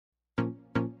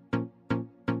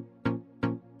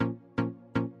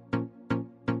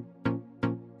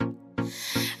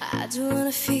I don't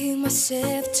wanna feel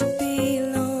myself to be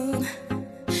alone.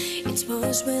 It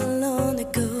was way long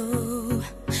ago.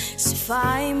 So if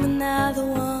I'm another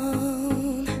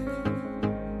one,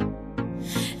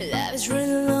 life is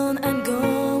really alone. I'm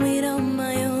going on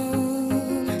my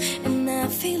own, and I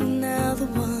feel another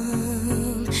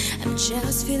one. I'm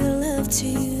just feeling love to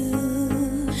you.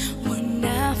 When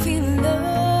I feel love,